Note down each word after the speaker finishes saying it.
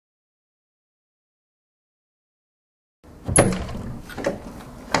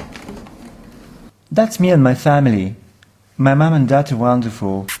That's me and my family. My mom and dad are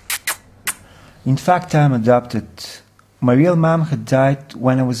wonderful. In fact, I'm adopted. My real mom had died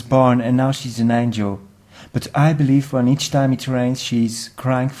when I was born and now she's an angel. But I believe when each time it rains she's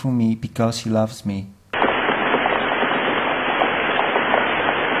crying for me because she loves me.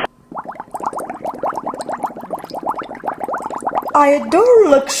 I adore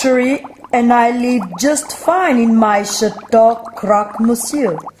luxury and I live just fine in my Chateau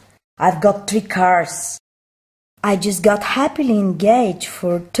Croque-Monsieur. I've got 3 cars. I just got happily engaged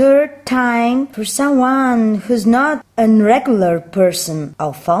for 3rd time for someone who's not a regular person,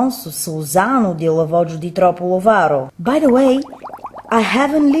 Alfonso Sousano de Lovoggio di Tropolovaro. By the way, I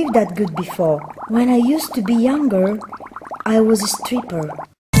haven't lived that good before. When I used to be younger, I was a stripper.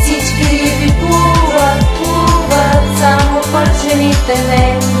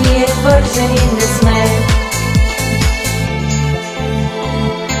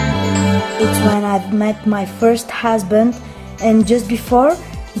 It's when I've met my first husband and just before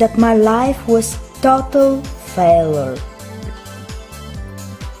that my life was total failure.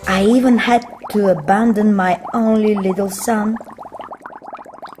 I even had to abandon my only little son.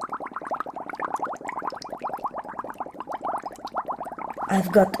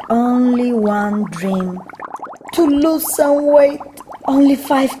 I've got only one dream: to lose some weight, only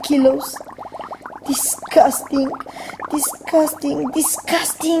 5 kilos. Disgusting, disgusting,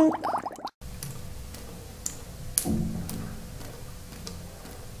 disgusting.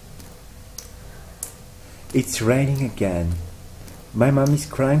 It's raining again. My mom is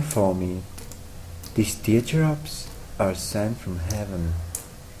crying for me. These teardrops are sent from heaven.